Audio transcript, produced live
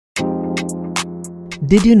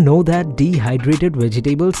Did you know that dehydrated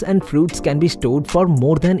vegetables and fruits can be stored for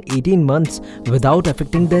more than 18 months without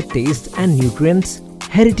affecting their taste and nutrients?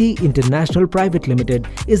 Herity International Private Limited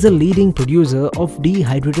is a leading producer of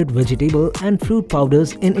dehydrated vegetable and fruit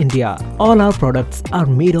powders in India. All our products are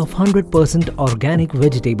made of 100% organic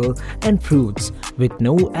vegetable and fruits with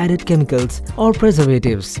no added chemicals or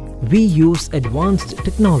preservatives. We use advanced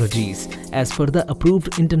technologies as per the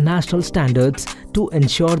approved international standards to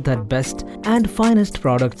ensure that best and finest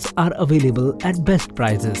products are available at best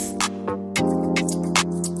prices.